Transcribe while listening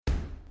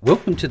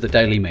Welcome to the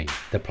Daily Me,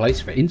 the place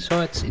for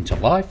insights into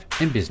life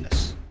and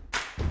business.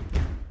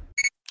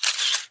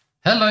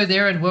 Hello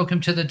there and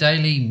welcome to the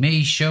Daily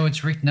Me show.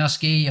 It's Rick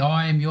Nusky.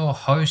 I am your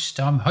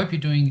host. I hope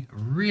you're doing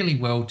really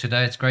well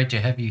today. It's great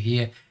to have you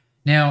here.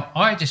 Now,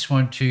 I just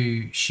want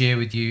to share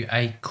with you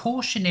a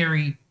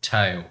cautionary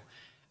tale.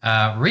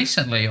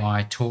 Recently,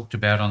 I talked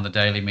about on the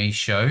Daily Me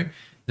show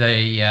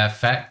the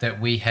fact that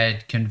we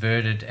had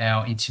converted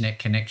our internet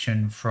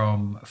connection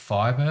from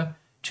fibre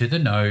to the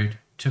node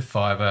to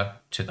fibre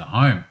to the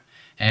home.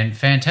 And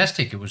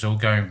fantastic. It was all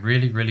going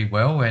really, really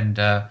well. And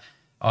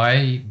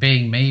I,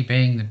 being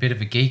the bit of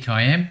a geek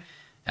I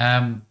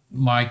am,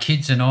 my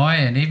kids and I,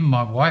 and even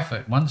my wife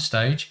at one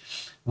stage,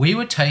 we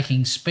were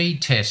taking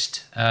speed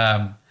test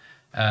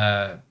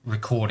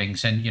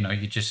recordings. And,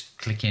 you just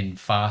click in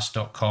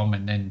fast.com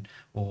and then,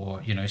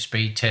 or,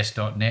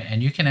 speedtest.net,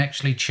 and you can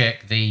actually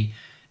check the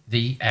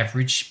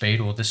average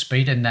speed or the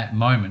speed in that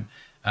moment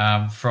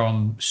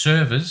from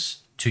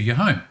servers to your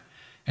home.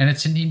 And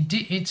it's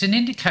an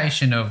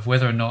indication of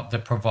whether or not the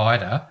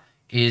provider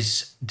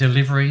is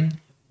delivering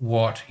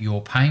what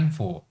you're paying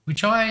for,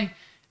 which I'm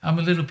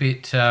a little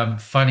bit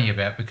funny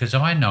about, because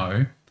I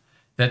know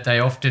that they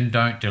often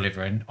don't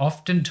deliver. And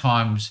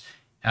oftentimes,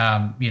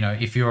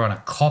 if you're on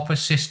a copper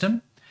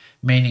system,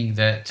 meaning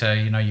that,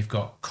 you've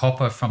got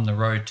copper from the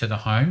road to the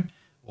home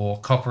or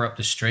copper up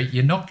the street,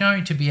 you're not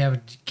going to be able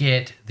to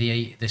get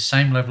the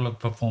same level of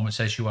performance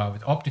as you are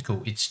with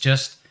optical. It's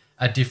just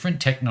a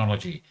different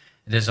technology.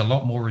 There's a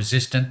lot more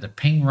resistant. The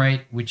ping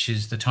rate, which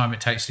is the time it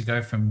takes to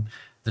go from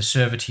the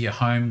server to your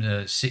home,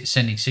 the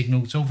sending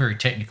signals, it's all very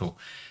technical.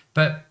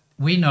 But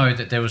we know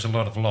that there was a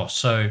lot of loss.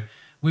 So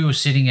we were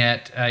sitting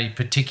at a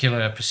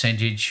particular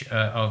percentage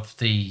of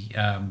the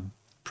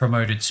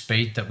promoted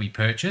speed that we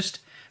purchased.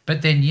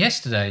 But then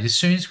yesterday, as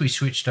soon as we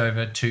switched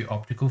over to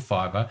optical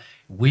fibre,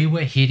 we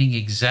were hitting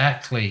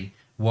exactly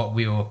what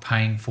we were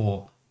paying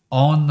for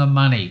on the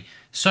money.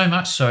 So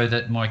much so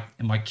that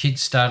my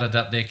kids started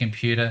up their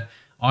computer,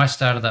 I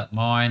started up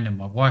mine, and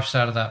my wife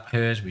started up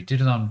hers. We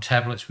did it on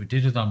tablets, we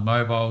did it on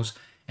mobiles,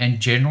 and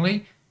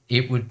generally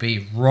it would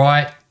be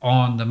right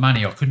on the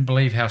money. I couldn't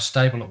believe how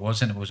stable it was,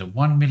 and it was a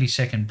 1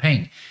 millisecond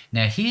ping.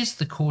 Now, here's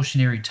the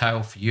cautionary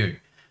tale for you.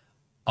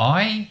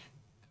 I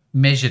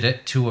measured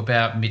it to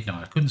about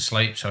midnight. I couldn't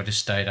sleep, so I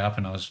just stayed up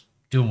and I was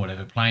doing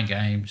whatever, playing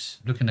games,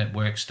 looking at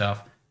work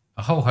stuff,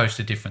 a whole host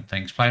of different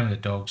things, playing with the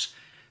dogs.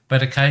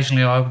 But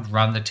occasionally I would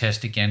run the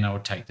test again, I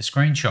would take the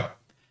screenshot.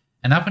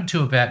 And up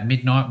until about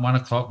midnight, 1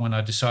 o'clock, when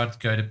I decided to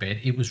go to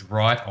bed, it was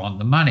right on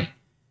the money.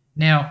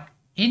 Now,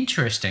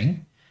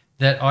 interesting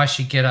that I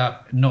should get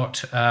up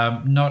not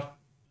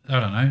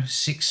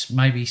 6,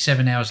 maybe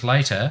 7 hours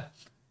later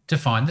to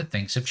find that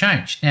things have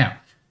changed. Now,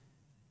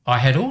 I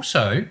had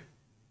also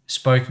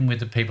spoken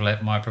with the people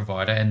at my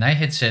provider, and they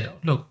had said,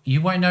 look,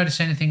 you won't notice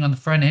anything on the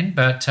front end,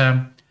 but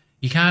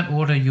you can't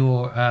order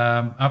your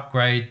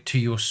upgrade to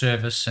your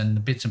service and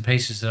the bits and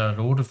pieces that I'd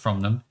ordered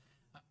from them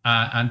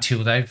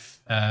until they've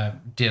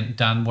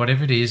done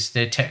whatever it is,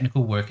 their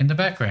technical work in the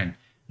background.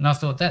 And I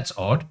thought, that's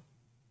odd.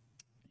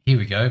 Here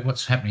we go.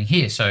 What's happening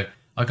here? So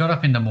I got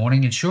up in the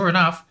morning, and sure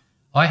enough,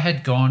 I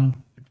had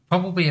gone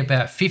probably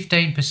about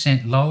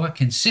 15% lower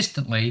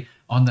consistently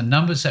on the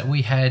numbers that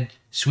we had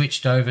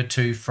switched over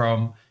to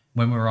from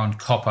when we were on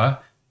copper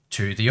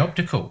to the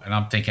optical. And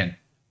I'm thinking,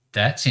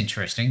 that's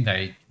interesting.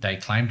 They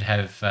claim to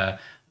have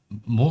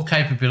more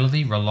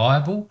capability,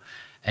 reliable,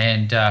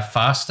 and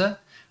faster.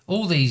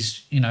 All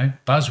these,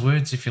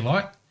 buzzwords, if you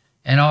like.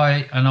 And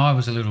I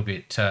was a little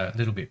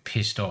bit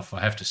pissed off, I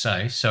have to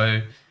say.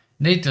 So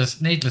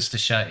needless to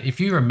say, if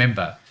you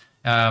remember,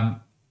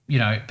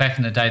 back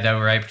in the day, they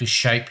were able to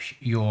shape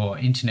your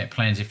internet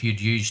plans if you'd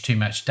used too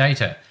much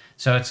data.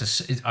 So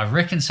I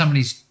reckon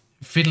somebody's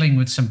fiddling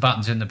with some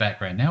buttons in the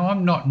background. Now,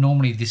 I'm not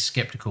normally this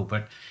skeptical,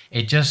 but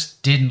it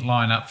just didn't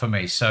line up for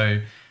me.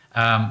 So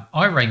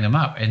I rang them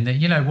up, and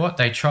you know what?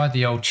 They tried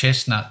the old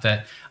chestnut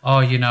that,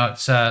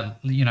 it's,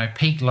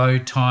 peak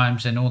load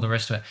times and all the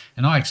rest of it.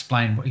 And I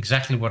explained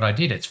exactly what I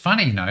did. It's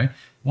funny,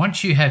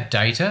 once you have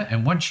data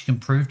and once you can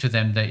prove to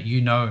them that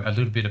you know a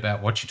little bit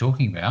about what you're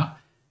talking about,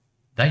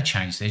 they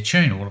change their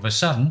tune. All of a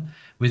sudden,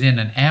 within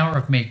an hour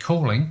of me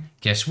calling,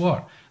 guess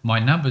what? My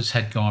numbers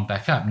had gone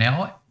back up.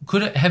 Now,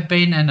 could it have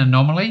been an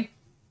anomaly?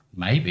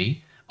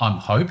 Maybe. I'm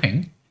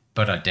hoping,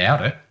 but I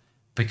doubt it,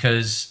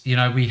 because,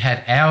 we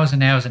had hours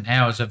and hours and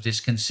hours of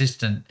this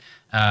consistent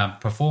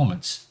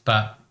performance.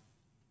 But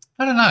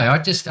I don't know. I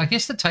guess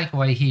the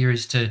takeaway here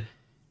is to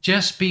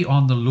just be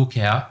on the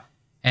lookout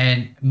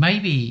and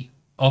maybe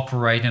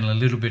operate in a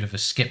little bit of a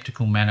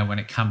skeptical manner when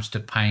it comes to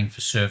paying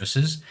for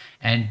services,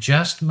 and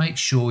just make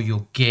sure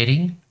you're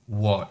getting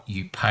what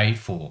you paid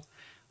for.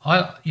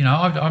 I'm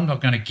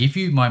not going to give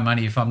you my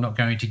money if I'm not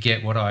going to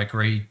get what I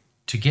agreed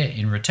to get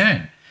in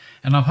return.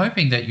 And I'm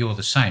hoping that you're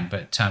the same.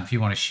 But if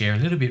you want to share a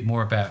little bit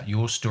more about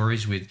your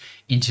stories with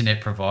internet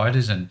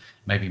providers and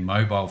maybe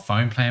mobile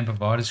phone plan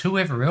providers,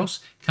 whoever else,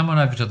 come on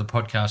over to the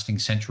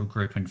Podcasting Central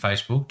group on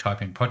Facebook,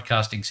 type in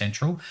Podcasting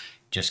Central.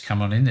 Just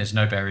come on in. There's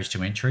no barriers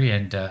to entry.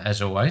 And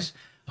as always,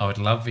 I would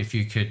love if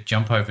you could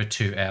jump over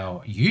to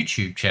our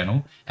YouTube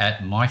channel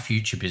at My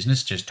Future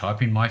Business. Just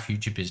type in My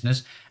Future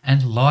Business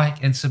and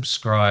like and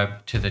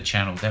subscribe to the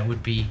channel. That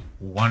would be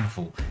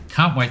wonderful.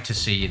 Can't wait to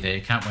see you there.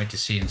 Can't wait to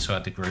see you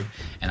inside the group.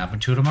 And up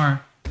until tomorrow,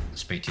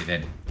 speak to you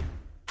then.